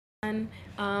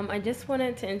I just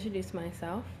wanted to introduce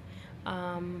myself.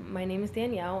 My name is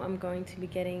Danielle. I'm going to be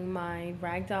getting my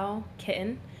Ragdoll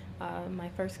kitten, my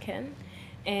first kitten,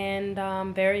 and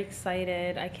I'm very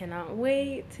excited. I cannot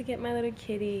wait to get my little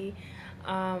kitty.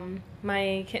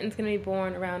 My kitten's going to be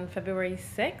born around February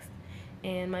 6th,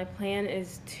 and my plan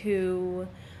is to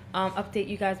update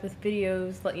you guys with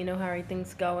videos, let you know how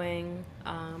everything's going.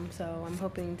 So I'm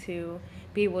hoping to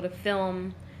be able to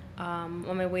film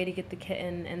on my way to get the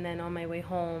kitten, and then on my way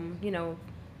home,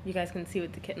 you guys can see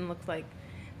what the kitten looks like,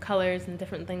 colors and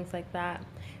different things like that.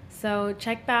 So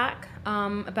check back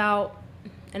in about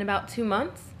 2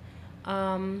 months,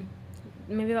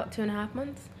 maybe about 2.5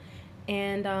 months,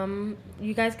 and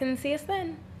you guys can see us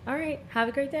then. All right, have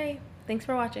a great day. Thanks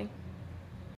for watching.